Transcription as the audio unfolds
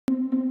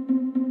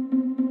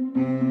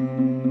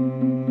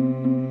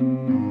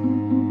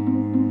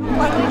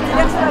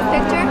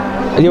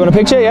You want a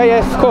picture? Yeah, yeah,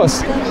 of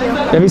course.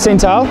 Have you seen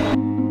Tal?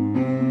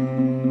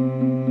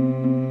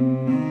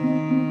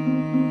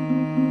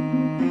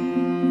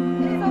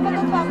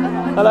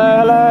 Hello,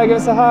 hello, give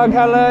us a hug,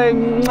 hello.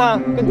 Mwah.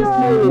 Good to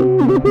see you.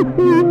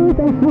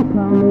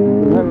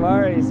 No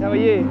worries, how are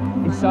you?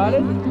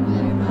 Excited?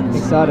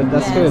 Excited,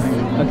 that's good.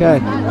 Okay.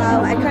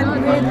 Wow, I can't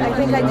believe I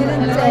think I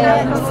didn't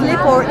sleep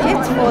or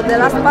eat for the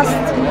past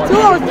 2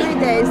 or 3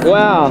 days.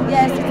 Wow.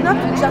 Yes, it's not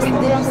just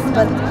this,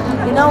 but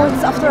you know,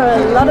 it's after a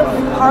lot of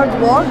hard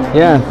work.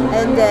 Yeah.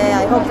 And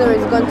I hope there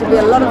is going to be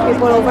a lot of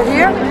people over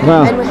here.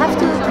 Wow. And we have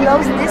to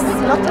close this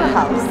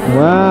slaughterhouse.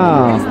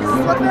 Wow. Yes, this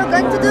is what we're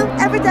going to do.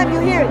 Every time you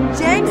hear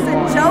James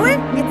and Joey,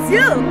 it's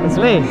you. It's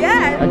me?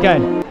 Yeah. Okay.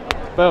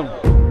 Boom.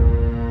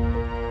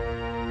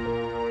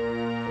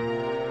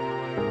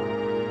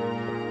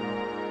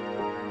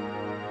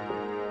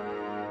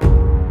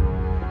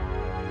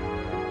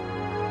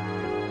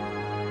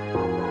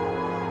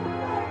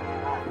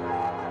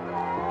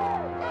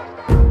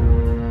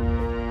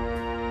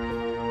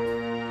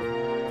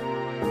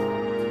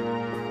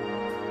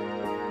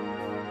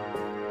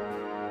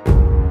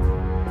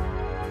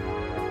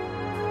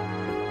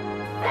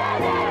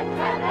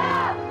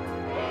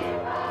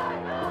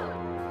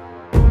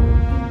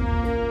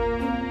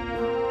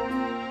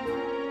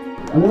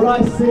 And what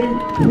I see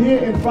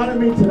here in front of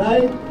me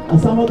today are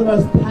some of the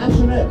most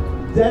passionate,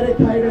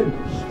 dedicated,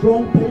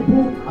 strong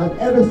people I've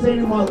ever seen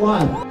in my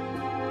life.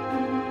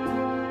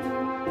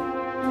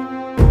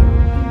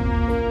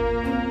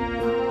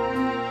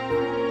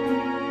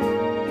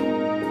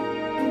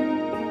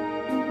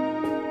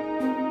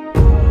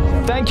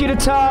 Thank you to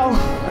Tal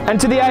and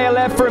to the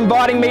ALF for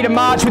inviting me to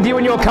march with you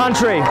in your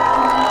country.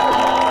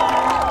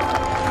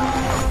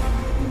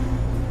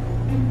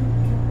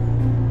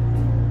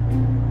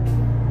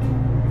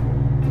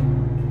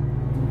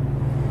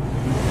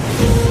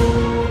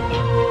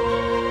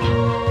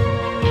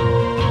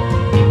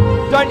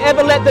 Don't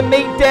ever let the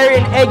meat, dairy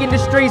and egg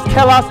industries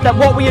tell us that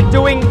what we are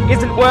doing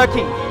isn't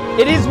working.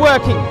 It is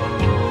working.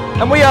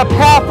 And we are a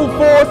powerful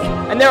force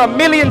and there are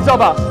millions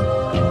of us.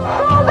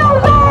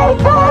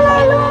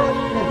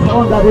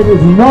 Tell them that it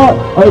is not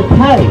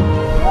okay.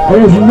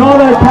 It is not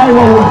okay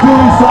what we do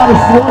inside a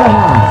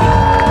slaughterhouse.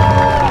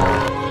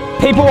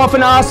 People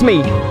often ask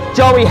me,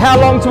 Joey, how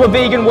long to a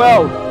vegan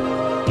world?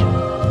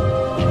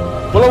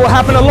 Well, it will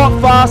happen a lot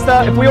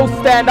faster if we all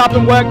stand up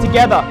and work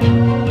together.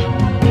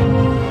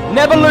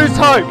 Never lose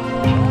hope.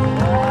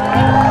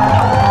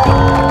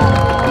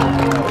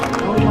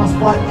 We must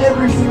fight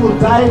every single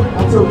day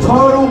until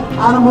total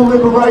animal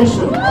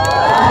liberation.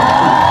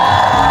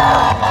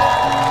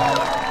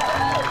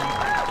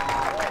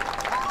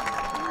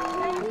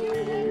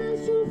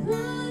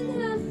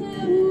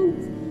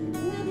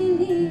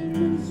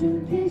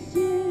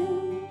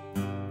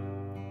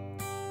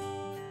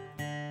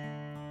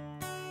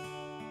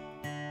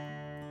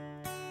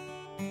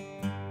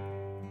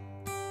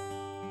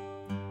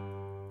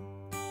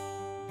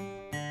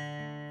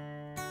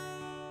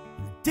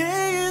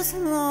 Day is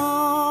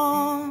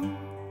long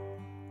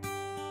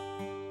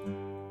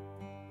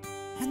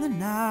and the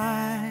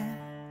night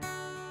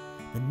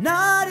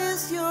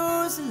is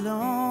yours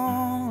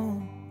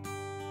alone.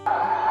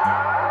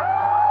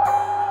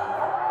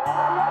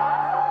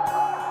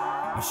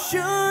 I'm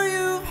sure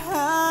you've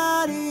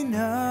had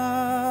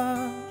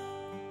enough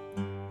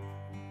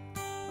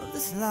of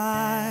this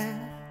life.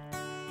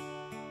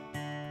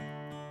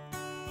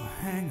 Well,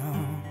 hang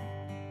on.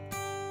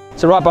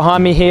 So right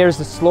behind me here is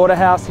the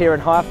slaughterhouse here in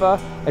Haifa.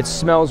 It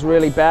smells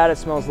really bad. It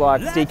smells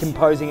like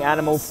decomposing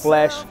animal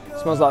flesh. It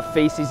smells like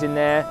feces in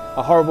there.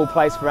 A horrible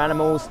place for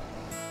animals.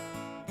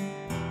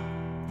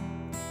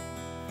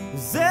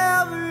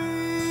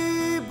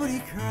 Everybody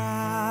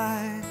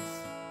cries.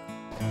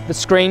 The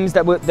screams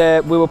that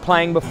we were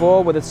playing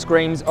before were the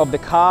screams of the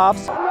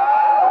calves.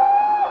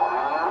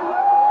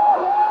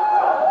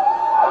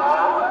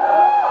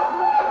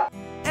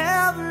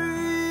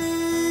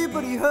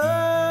 Everybody hurts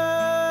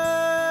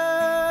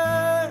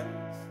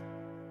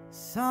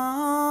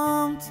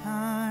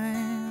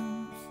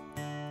sometimes.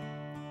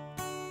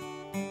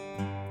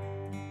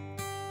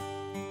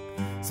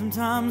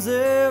 Sometimes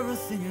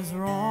everything is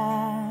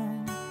wrong.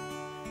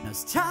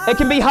 It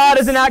can be hard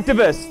as an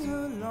activist,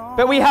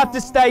 but we have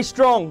to stay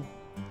strong.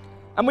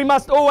 And we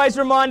must always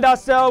remind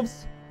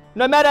ourselves,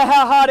 no matter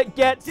how hard it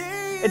gets,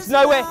 it's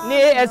nowhere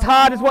near as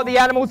hard as what the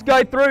animals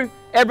go through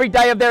every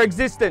day of their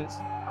existence.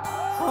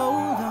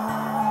 Hold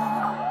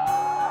on,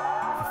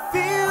 I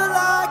feel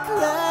like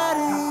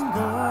letting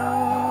go.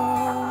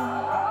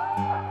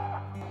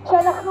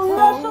 שאנחנו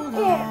לא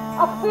שותקים,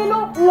 אפילו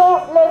לא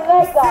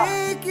לרגע. I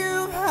think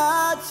you've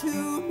had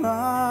too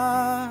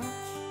much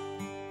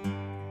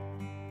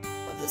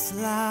of this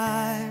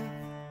life.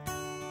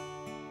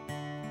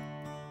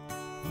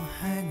 Oh,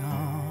 hang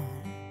on.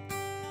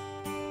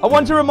 I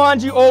want to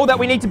remind you all that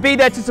we need to be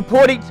there to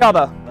support each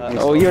other.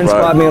 Oh, you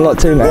inspired me a lot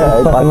too,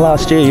 man. Like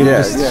last year, you were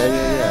just...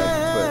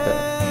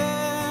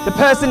 The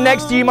person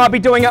next to you might be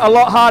doing it a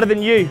lot harder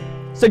than you.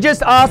 So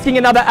just asking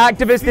another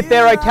activist if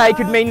they're okay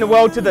could mean the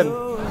world to them.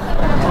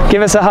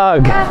 Give us a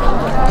hug.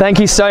 Thank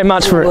you so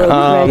much for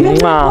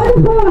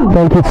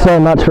thank you so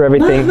much for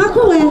everything.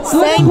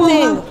 Same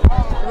thing.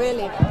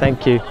 Really.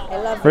 Thank you. I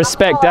love you.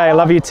 Respect, I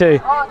love you too.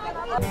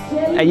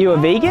 Are you a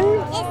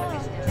vegan?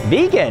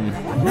 Vegan?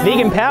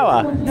 Vegan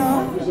power.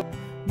 No,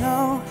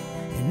 you're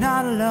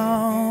not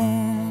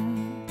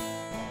alone.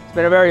 It's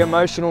been a very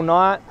emotional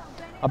night.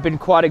 I've been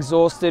quite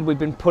exhausted. We've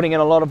been putting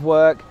in a lot of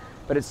work,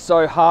 but it's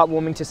so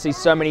heartwarming to see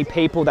so many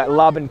people that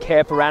love and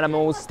care for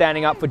animals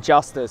standing up for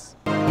justice.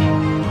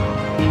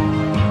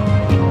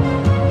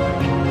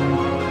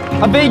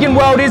 A vegan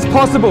world is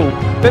possible,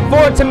 but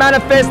for it to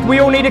manifest, we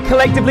all need to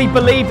collectively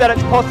believe that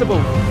it's possible.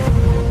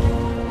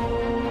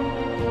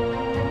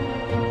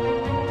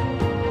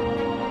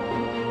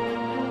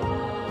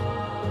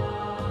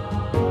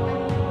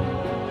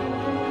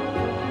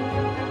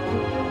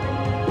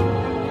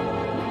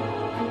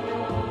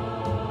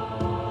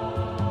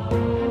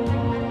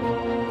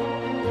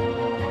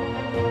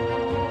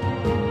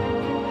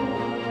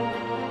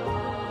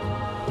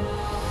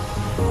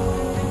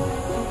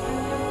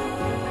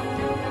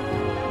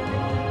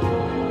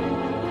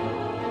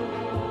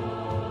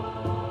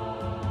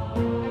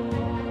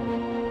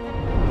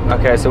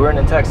 Okay, so we're in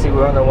a taxi,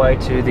 we're on the way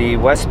to the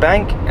West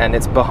Bank and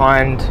it's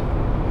behind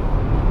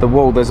the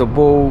wall. There's a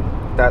wall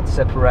that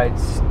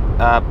separates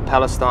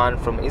Palestine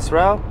from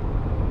Israel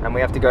and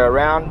we have to go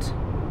around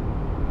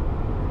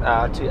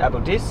to Abu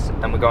Dis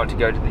and we're going to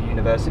go to the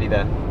university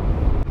there.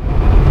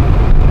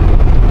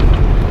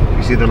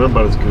 You see the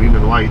number is green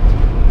and white,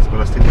 it's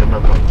Palestinian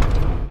number.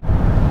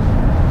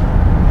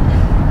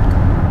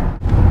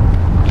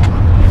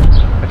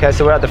 Okay,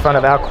 so we're at the front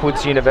of Al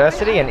Quds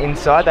University and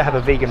inside they have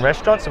a vegan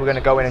restaurant, so we're going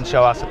to go in and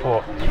show our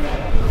support.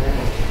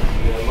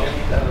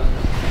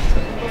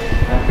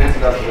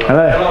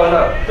 Hello.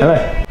 Hello.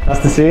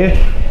 Nice to see you.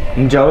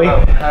 I'm Joey.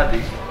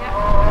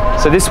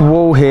 So this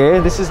wall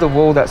here, this is the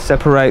wall that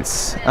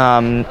separates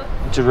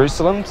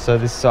Jerusalem. So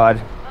this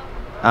side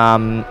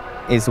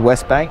is the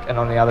West Bank and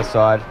on the other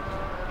side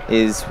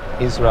is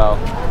Israel.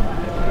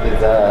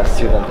 With the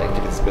student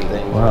activities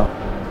building. Wow.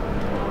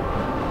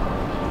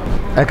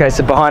 Okay,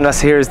 so behind us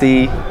here is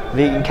the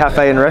vegan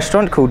cafe and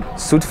restaurant called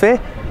Sudfe.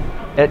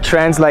 It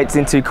translates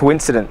into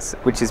coincidence,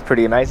 which is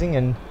pretty amazing,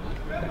 and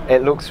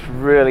it looks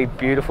really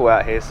beautiful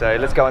out here, so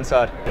let's go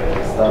inside.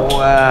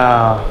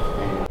 Wow.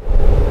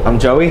 I'm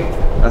Joey,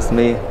 that's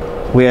me.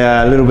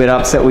 We're a little bit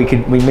upset we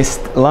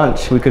missed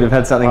lunch. We could have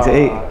had something to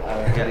eat.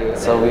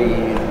 So we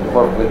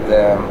work with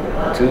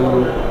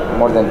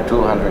more than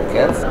 200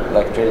 kids,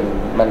 like training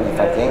many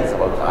different things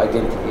about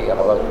identity,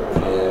 about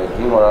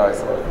human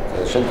rights, about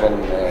children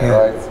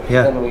rights.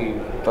 Yeah. Then we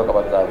talk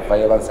about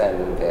violence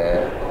and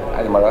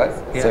animal rights,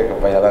 circle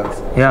of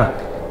violence. Yeah.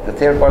 The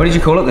third part. What did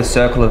you call it? The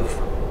circle of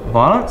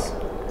violence?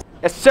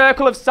 A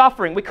circle of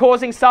suffering. We're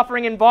causing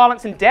suffering and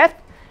violence and death,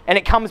 and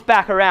it comes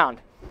back around.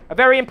 A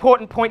very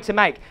important point to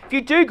make. If you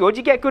do good,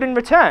 you get good in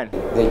return.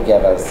 They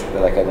gave us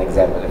like an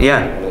example.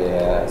 Yeah.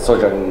 The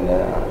soldier in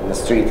the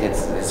street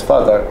hits his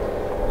father,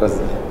 because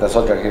the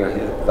soldier here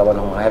is the one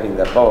who having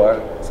the power,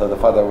 so the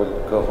father will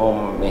go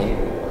home,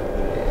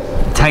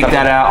 take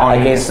that out on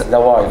against the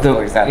wife,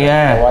 for example.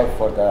 Yeah. The wife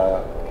for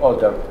the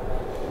older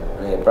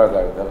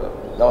brother,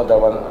 the older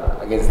one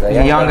against the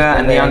younger,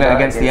 and the younger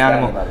against the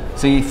animal.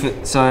 So you've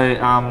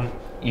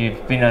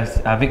been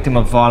a victim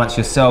of violence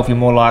yourself. You're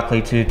more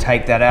likely to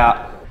take that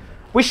out.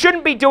 We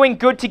shouldn't be doing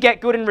good to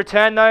get good in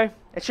return, though.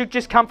 It should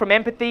just come from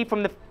empathy,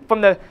 from the.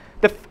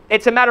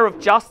 It's a matter of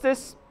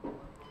justice.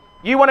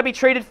 You want to be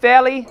treated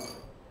fairly,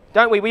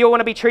 don't we? We all want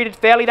to be treated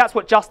fairly. That's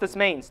what justice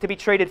means, to be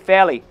treated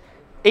fairly.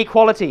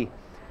 Equality.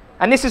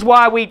 And this is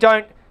why we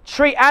don't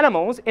treat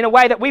animals in a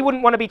way that we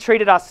wouldn't want to be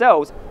treated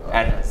ourselves.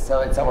 And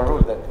so it's our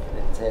rule that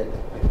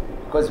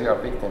because we are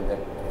victims, that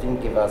didn't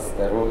give us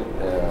the rule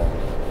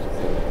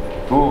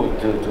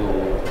to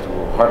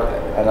hurt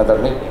another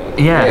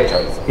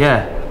creatures.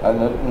 Yeah. And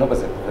no,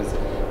 because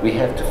we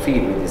have to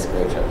feed with these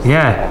creatures.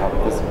 Yeah.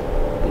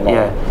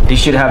 You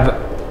should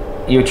have.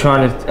 You're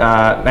trying to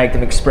make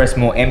them express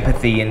more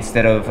empathy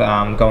instead of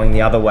going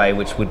the other way,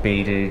 which would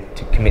be to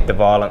commit the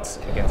violence.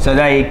 So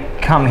they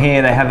come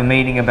here, they have a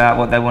meeting about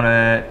what they want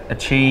to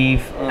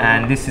achieve,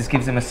 and this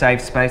gives them a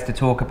safe space to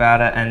talk about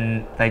it,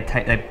 and they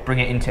bring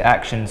it into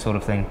action, sort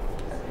of thing.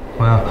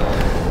 Wow.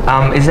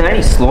 Is there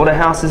any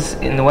slaughterhouses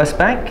in the West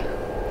Bank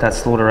that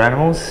slaughter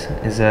animals?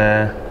 Is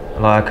there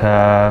like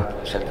a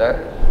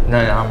shelter? No.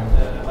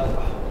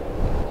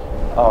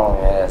 Oh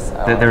yes.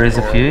 There is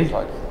a few.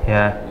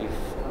 Yeah.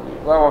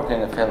 We're working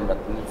in a film, but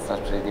it's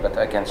not ready, but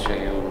I can show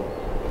you.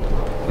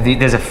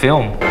 There's a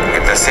film.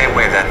 In the same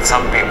way that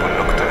some people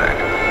look to the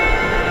animal,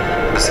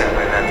 the same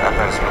way that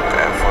others look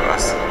for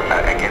us,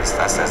 against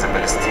us as a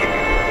Palestinian.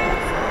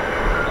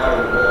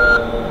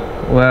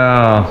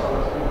 Wow.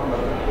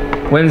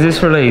 When's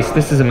this released?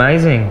 This is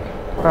amazing.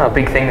 Oh,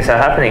 big things are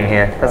happening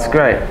here. That's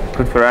great.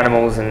 Good for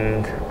animals,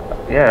 and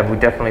yeah, we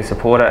definitely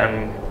support it,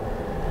 and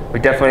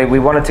we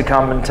wanted to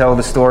come and tell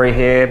the story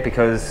here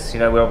because, you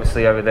know, we're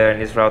obviously over there in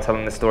Israel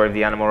telling the story of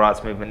the animal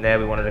rights movement there.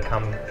 We wanted to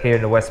come here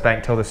in the West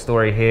Bank, tell the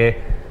story here.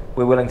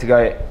 We're willing to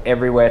go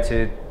everywhere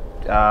to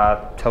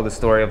tell the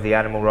story of the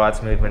animal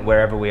rights movement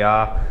wherever we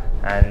are,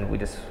 and we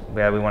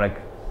want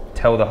to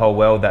tell the whole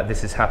world that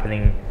this is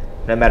happening.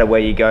 No matter where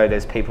you go,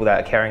 there's people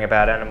that are caring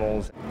about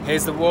animals.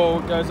 Here's the wall,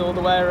 it goes all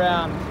the way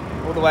around,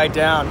 all the way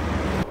down.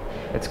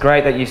 It's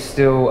great that you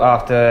still,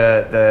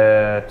 after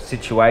the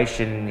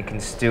situation, you can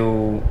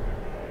still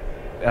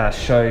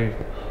show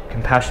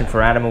compassion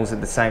for animals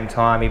at the same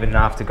time, even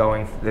after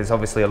there's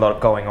obviously a lot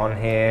going on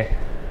here.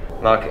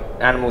 Like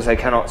animals, they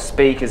cannot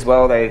speak as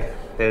well,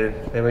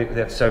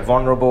 they're so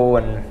vulnerable,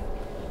 and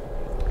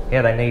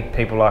yeah, they need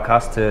people like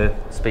us to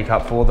speak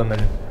up for them,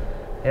 and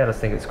yeah, I just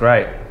think it's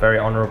great, very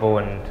honourable,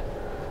 and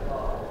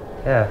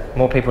yeah,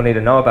 more people need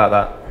to know about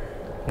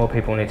that. More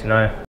people need to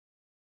know.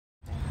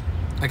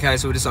 Okay,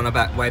 so we're just on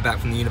our way back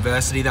from the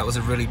university. That was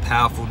a really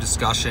powerful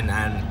discussion,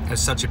 and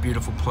it's such a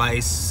beautiful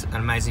place, an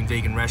amazing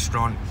vegan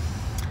restaurant.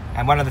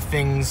 And one of the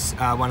things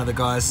one of the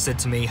guys said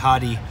to me,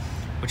 Hardy,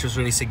 which was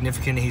really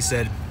significant, he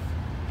said,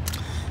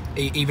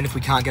 even if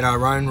we can't get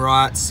our own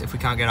rights, if we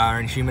can't get our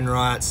own human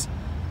rights,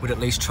 we'd at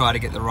least try to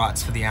get the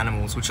rights for the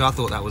animals, which I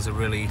thought that was a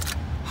really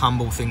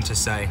humble thing to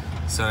say.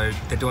 So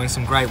they're doing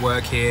some great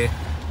work here,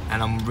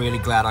 and I'm really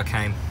glad I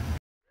came.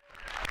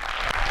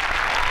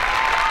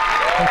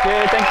 Thank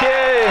you, thank you.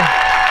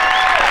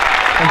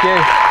 Thank you.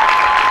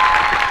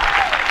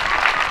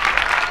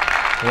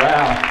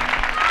 Wow.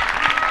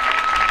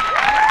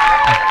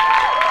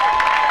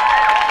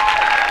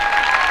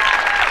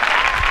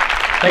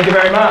 Thank you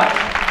very much.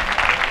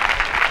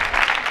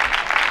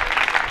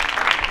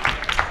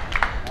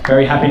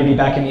 Very happy to be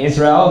back in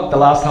Israel. The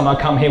last time I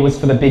come here was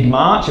for the big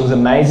march. It was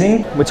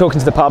amazing. We're talking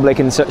to the public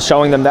and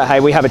showing them that, hey,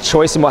 we have a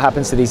choice in what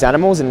happens to these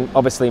animals, and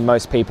obviously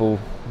most people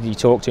you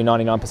talk to,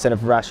 99%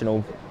 of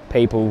rational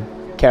people,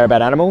 care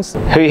about animals.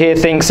 Who here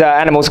thinks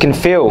animals can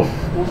feel?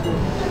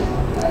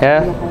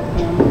 Yeah?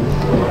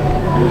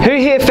 Who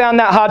here found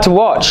that hard to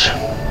watch?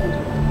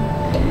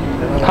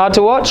 Hard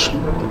to watch?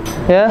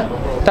 Yeah?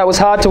 That was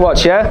hard to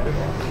watch, yeah?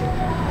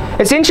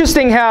 It's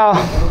interesting how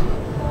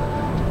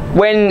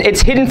when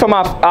it's hidden from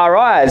our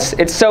eyes,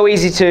 it's so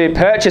easy to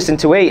purchase and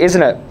to eat,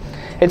 isn't it?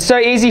 It's so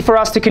easy for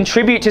us to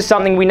contribute to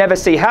something we never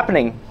see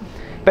happening.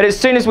 But as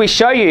soon as we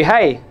show you,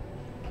 hey,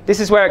 this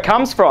is where it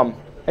comes from,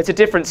 it's a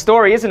different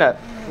story, isn't it?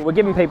 We're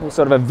giving people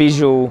sort of a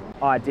visual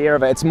idea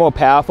of it. It's more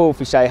powerful if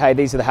we say, hey,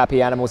 these are the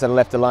happy animals that are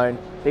left alone.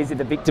 These are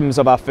the victims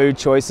of our food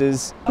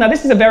choices. Now,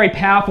 this is a very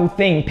powerful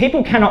thing.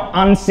 People cannot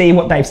unsee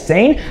what they've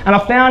seen, and I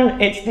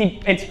found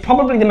it's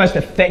probably the most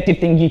effective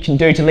thing you can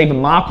do to leave a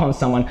mark on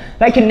someone.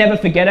 They can never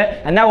forget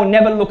it, and they will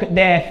never look at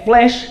their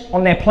flesh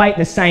on their plate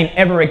the same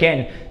ever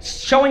again.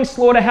 Showing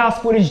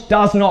slaughterhouse footage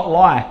does not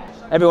lie.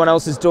 Everyone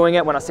else is doing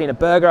it. When I seen a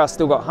burger, I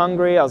still got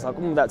hungry. I was like,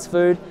 that's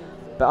food.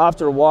 But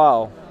after a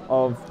while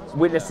of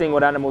witnessing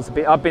what animals have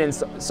been, I've been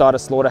inside a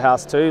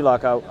slaughterhouse too.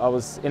 Like I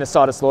was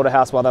inside a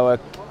slaughterhouse while they were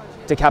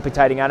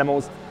decapitating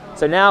animals.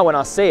 So now when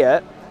I see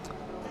it,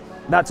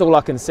 that's all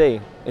I can see,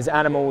 is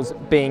animals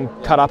being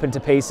cut up into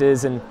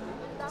pieces. And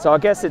so I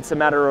guess it's a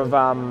matter of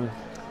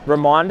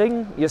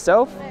reminding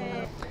yourself.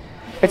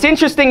 It's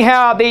interesting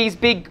how these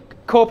big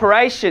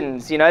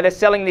corporations, you know, they're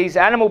selling these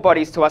animal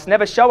bodies to us,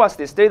 never show us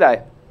this, do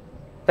they?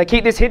 They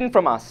keep this hidden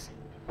from us.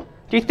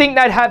 Do you think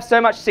they'd have so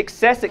much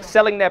success at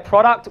selling their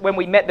product when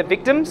we met the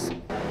victims?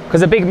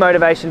 Because a big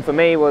motivation for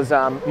me was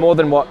more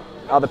than what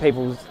other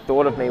people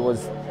thought of me,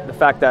 was the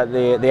fact that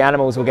the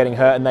animals were getting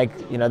hurt and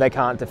they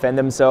can't defend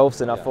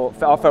themselves, and I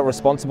felt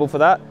responsible for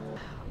that.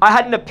 I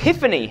had an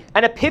epiphany.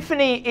 An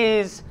epiphany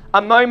is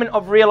a moment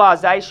of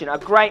realization, a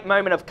great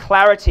moment of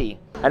clarity.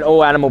 And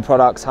all animal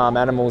products harm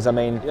animals. I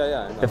mean,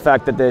 the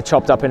fact that they're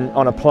chopped up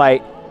on a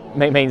plate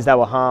means they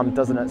were harmed,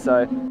 doesn't it?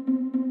 So.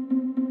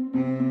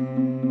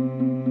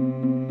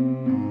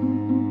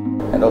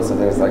 And also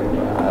there's like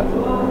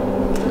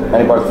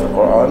many parts of the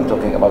Quran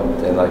talking about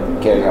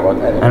like caring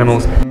about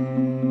animals.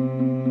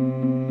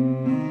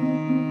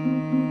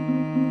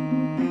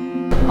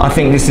 I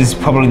think this is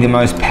probably the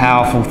most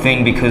powerful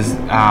thing, because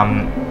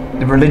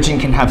the religion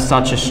can have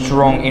such a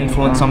strong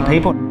influence on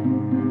people.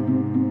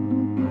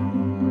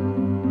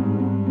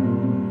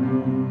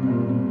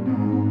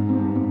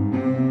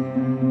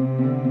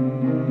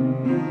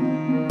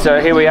 So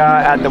here we are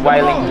at the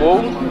Wailing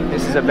Wall.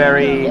 This is a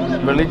very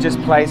religious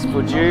place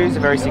for Jews, a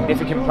very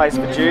significant place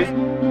for Jews.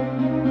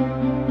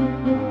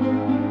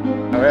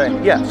 Oh,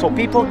 really? Yeah, so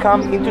people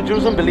come into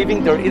Jerusalem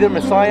believing they're either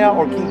Messiah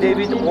or King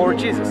David or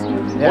Jesus.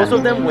 Yeah. Most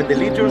of them, when they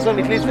leave Jerusalem,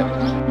 it leaves them.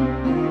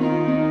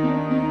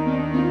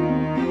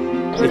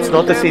 It's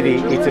not a city,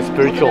 it's a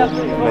spiritual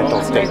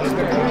mental state.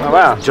 Oh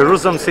wow.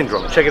 Jerusalem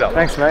syndrome, check it out.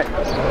 Thanks, mate.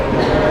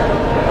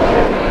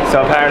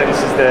 So apparently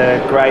this is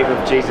the grave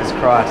of Jesus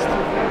Christ.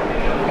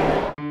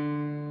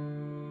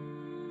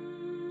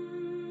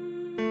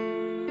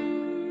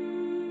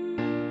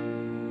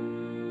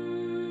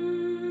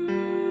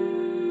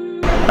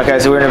 Okay,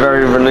 so we're in a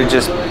very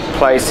religious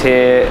place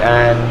here,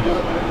 and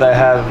they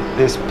have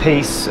this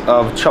piece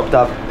of chopped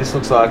up, this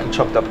looks like a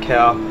chopped up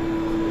cow.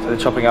 So they're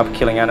chopping up,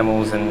 killing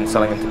animals and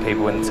selling them to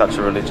people in such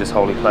a religious,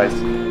 holy place.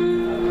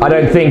 I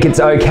don't think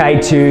it's okay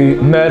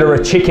to murder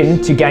a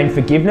chicken to gain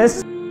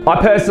forgiveness. I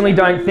personally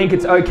don't think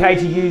it's okay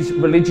to use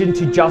religion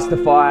to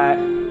justify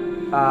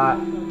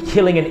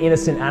killing an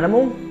innocent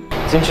animal.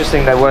 It's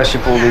interesting they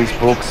worship all these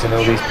books and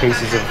all these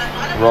pieces of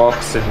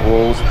rocks and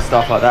walls and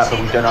stuff like that, but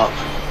we do not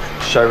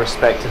show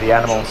respect to the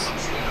animals.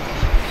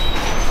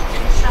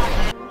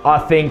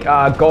 I think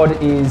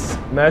God is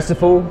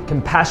merciful,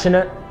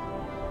 compassionate,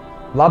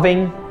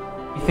 loving.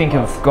 You think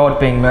of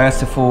God being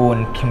merciful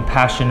and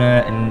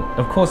compassionate, and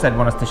of course they'd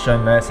want us to show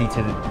mercy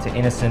to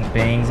innocent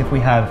beings. If we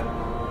have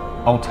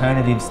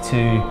alternatives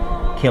to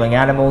killing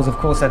animals, of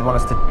course they'd want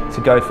us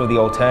to go for the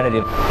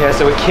alternative. Yeah,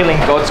 so we're killing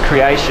God's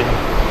creation.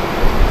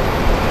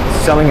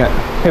 Selling it.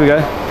 Here we go.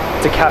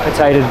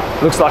 Decapitated.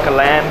 Looks like a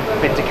lamb,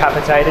 been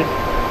decapitated.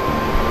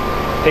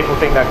 People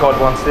think that God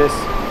wants this.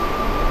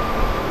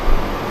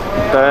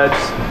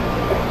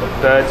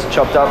 Birds,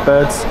 chopped up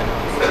birds.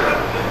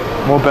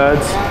 More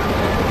birds.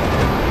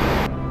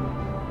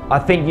 I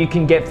think you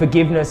can get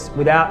forgiveness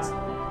without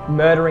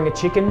murdering a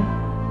chicken.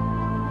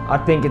 I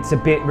think it's a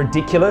bit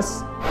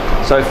ridiculous.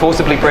 So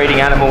forcibly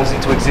breeding animals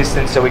into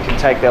existence so we can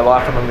take their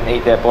life from them and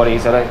eat their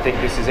bodies, I don't think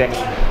this is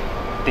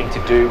anything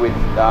to do with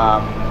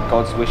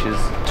God's wishes.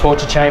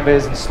 Torture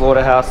chambers and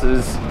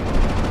slaughterhouses,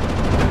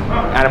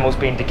 animals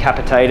being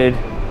decapitated,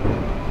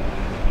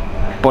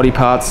 body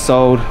parts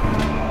sold.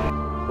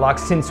 Like,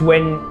 since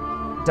when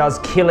does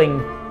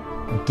killing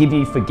give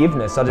you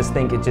forgiveness? I just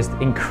think it just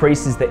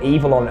increases the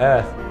evil on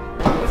earth.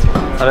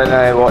 I don't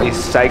know what is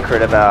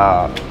sacred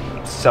about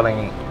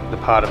selling the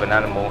part of an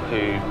animal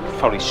who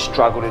probably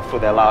struggled for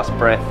their last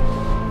breath,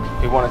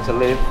 who wanted to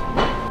live.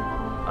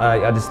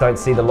 I just don't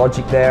see the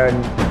logic there.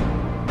 And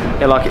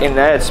yeah, like in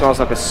there it smells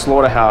like a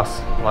slaughterhouse,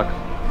 like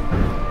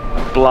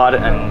blood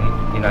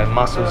and, you know,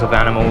 muscles of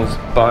animals,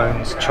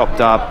 bones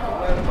chopped up.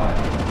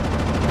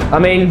 I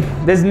mean,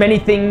 there's many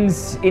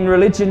things in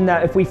religion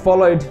that if we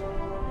followed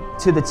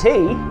to the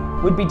T,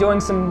 we'd be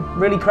doing some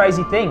really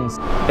crazy things.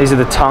 These are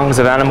the tongues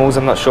of animals.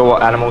 I'm not sure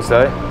what animals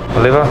though.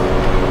 Liver,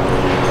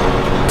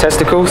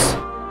 testicles.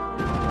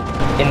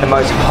 In the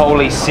most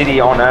holy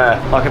city on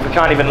earth. Like, if we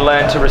can't even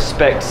learn to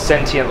respect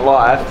sentient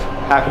life,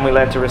 how can we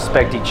learn to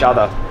respect each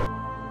other?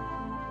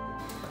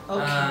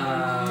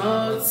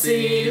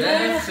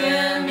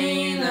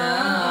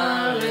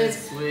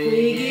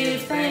 We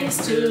give thanks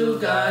to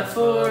God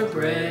for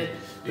bread.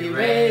 We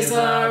raise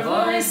our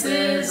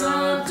voices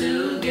all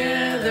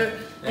together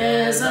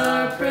as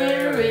our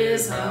prayer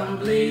is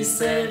humbly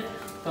said.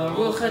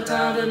 Baruch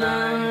atah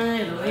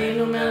Adonai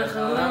Eloheinu melech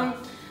haolam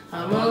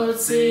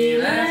hamotzi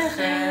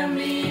lechem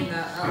min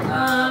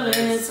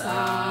haaretz.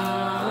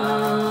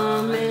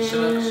 Amen.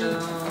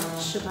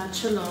 Shabbat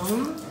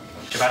shalom.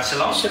 Shabbat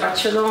shalom. Shabbat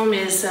shalom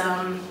is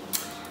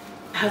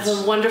have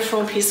a wonderful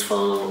and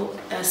peaceful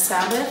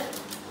Sabbath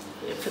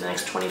for the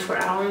next 24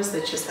 hours.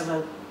 That just have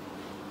a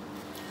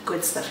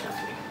good stuff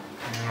happening.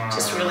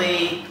 Just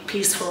really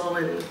peaceful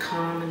and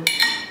calm and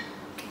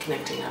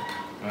connecting up.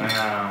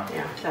 Wow.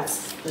 Yeah,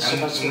 that's the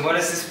Shabbat shalom. What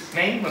does this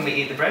mean when we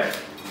eat the bread?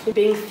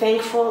 Being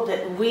thankful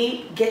that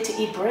we get to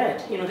eat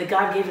bread. You know, that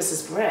God gave us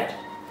this bread.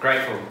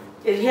 Grateful.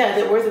 Yeah,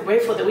 that we're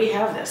grateful that we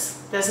have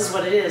this. This is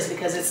what it is,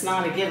 because it's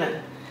not a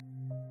given.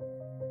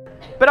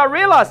 But I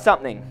realized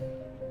something.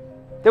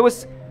 There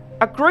was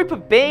a group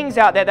of beings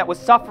out there that was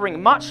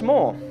suffering much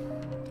more.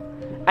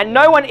 And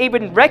no one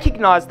even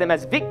recognized them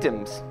as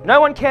victims. No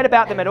one cared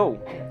about them at all.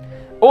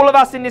 All of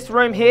us in this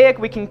room here,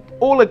 we can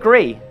all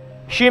agree,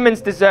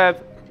 humans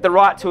deserve the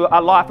right to a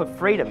life of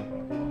freedom.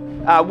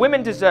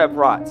 Women deserve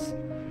rights.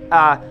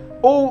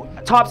 All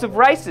types of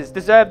races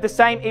deserve the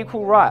same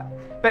equal right.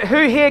 But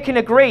who here can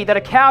agree that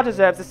a cow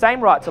deserves the same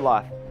right to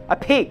life? A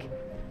pig,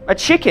 a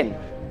chicken,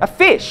 a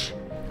fish?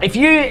 If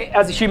you,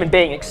 as a human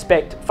being,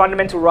 expect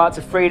fundamental rights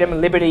of freedom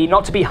and liberty,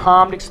 not to be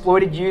harmed,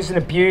 exploited, used and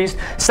abused,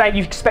 saying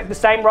you expect the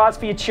same rights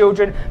for your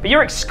children, but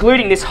you're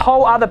excluding this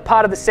whole other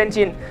part of the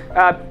sentient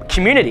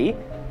community,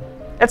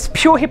 that's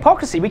pure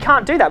hypocrisy. We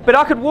can't do that. But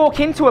I could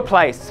walk into a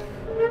place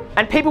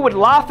and people would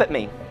laugh at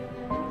me.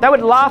 They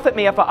would laugh at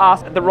me if I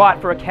asked the right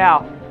for a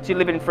cow to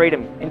live in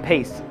freedom, in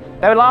peace.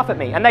 They would laugh at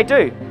me, and they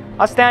do.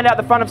 I stand out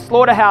the front of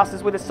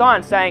slaughterhouses with a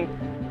sign saying,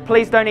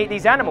 please don't eat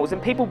these animals,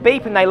 and people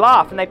beep and they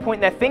laugh and they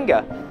point their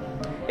finger.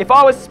 If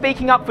I was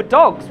speaking up for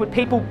dogs, would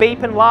people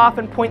beep and laugh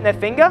and point their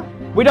finger?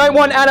 We don't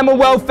want animal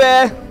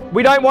welfare,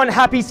 we don't want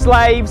happy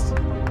slaves,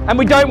 and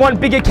we don't want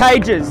bigger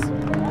cages.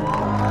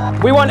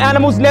 We want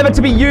animals never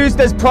to be used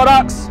as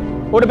products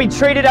or to be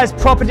treated as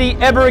property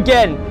ever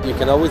again. You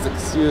can always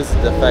excuse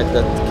the fact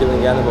that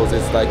killing animals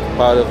is like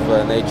part of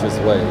nature's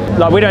way.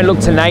 Like, we don't look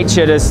to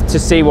nature to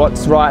see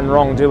what's right and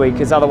wrong, do we?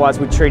 Because otherwise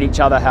we treat each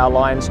other how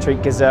lions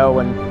treat gazelle,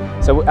 and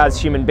so as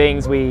human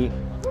beings we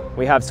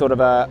have sort of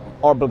an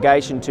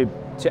obligation to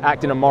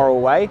act in a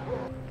moral way.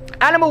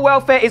 Animal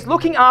welfare is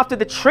looking after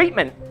the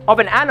treatment of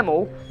an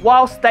animal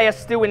whilst they are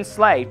still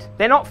enslaved.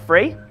 They're not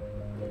free.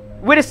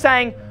 We're just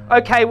saying,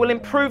 okay, we'll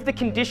improve the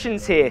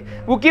conditions here.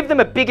 We'll give them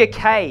a bigger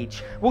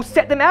cage. We'll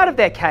set them out of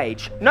their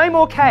cage. No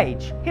more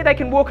cage. Here they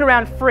can walk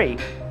around free.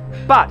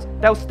 But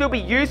they'll still be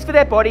used for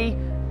their body,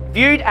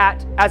 viewed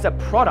as a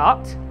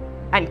product,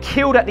 and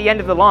killed at the end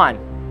of the line.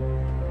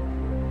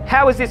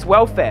 How is this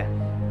welfare?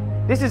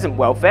 This isn't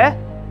welfare.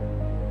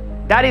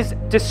 That is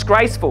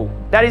disgraceful.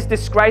 That is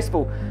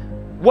disgraceful.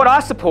 What I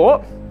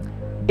support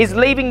is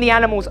leaving the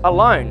animals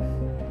alone.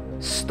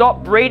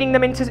 Stop breeding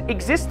them into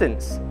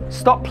existence.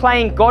 Stop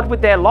playing God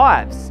with their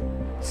lives.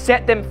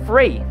 Set them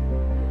free.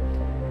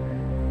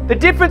 The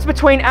difference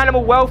between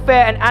animal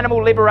welfare and animal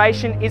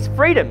liberation is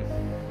freedom.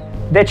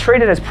 They're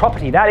treated as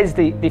property. That is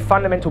the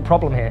fundamental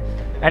problem here.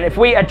 And if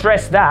we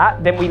address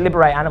that, then we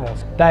liberate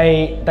animals.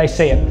 They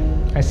see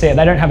it. They see it.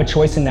 They don't have a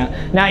choice in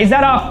that. Now, is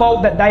that our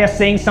fault that they are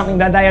seeing something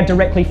that they are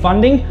directly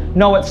funding?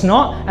 No, it's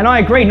not. And I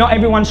agree, not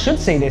everyone should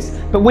see this,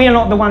 but we are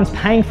not the ones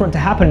paying for it to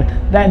happen.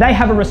 They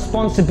have a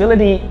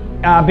responsibility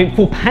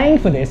for paying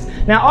for this.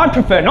 Now, I'd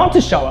prefer not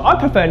to show it. I'd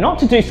prefer not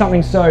to do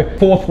something so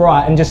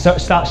forthright and just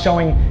start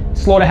showing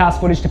slaughterhouse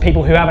footage to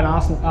people who haven't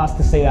asked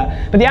to see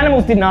that. But the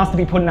animals didn't ask to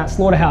be put in that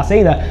slaughterhouse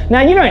either.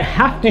 Now, you don't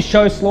have to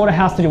show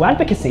slaughterhouse to do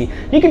advocacy.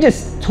 You can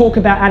just talk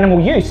about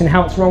animal use and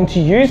how it's wrong to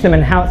use them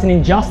and how it's an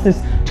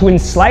injustice to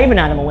enslave an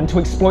animal and to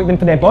exploit them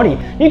for their body.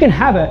 You can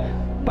have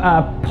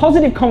a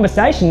positive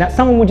conversation that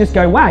someone will just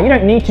go, wow, you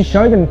don't need to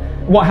show them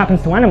what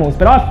happens to animals.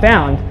 But I've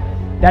found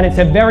that it's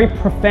a very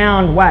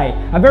profound way,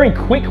 a very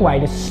quick way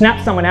to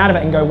snap someone out of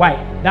it and go, wait,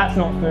 that's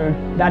not food,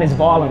 that is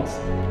violence.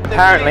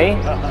 Apparently,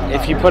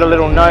 if you put a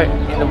little note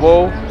in the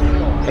wall,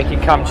 it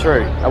can come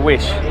true. A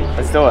wish.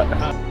 Let's do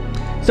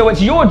it. So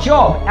it's your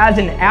job as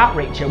an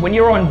outreacher, when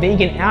you're on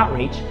vegan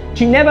outreach,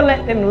 to never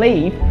let them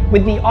leave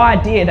with the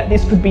idea that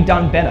this could be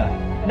done better.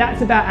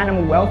 That's about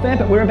animal welfare,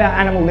 but we're about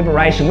animal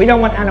liberation. We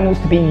don't want animals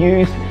to be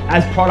used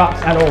as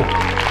products at all.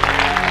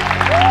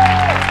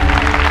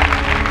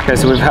 Okay,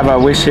 so we have our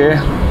wish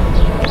here.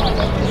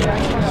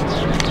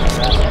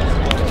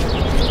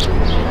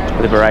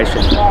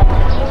 Liberation.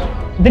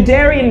 The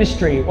dairy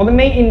industry or the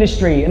meat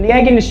industry and the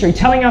egg industry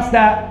telling us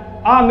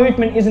that our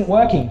movement isn't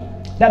working,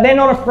 that they're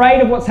not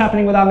afraid of what's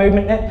happening with our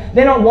movement,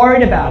 they're not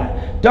worried about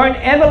it. Don't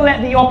ever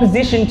let the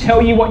opposition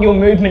tell you what your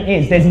movement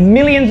is. There's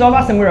millions of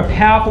us and we're a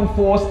powerful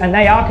force, and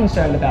they are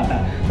concerned about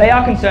that. They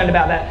are concerned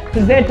about that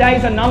because their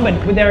days are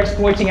numbered with their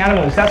exploiting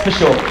animals, that's for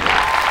sure.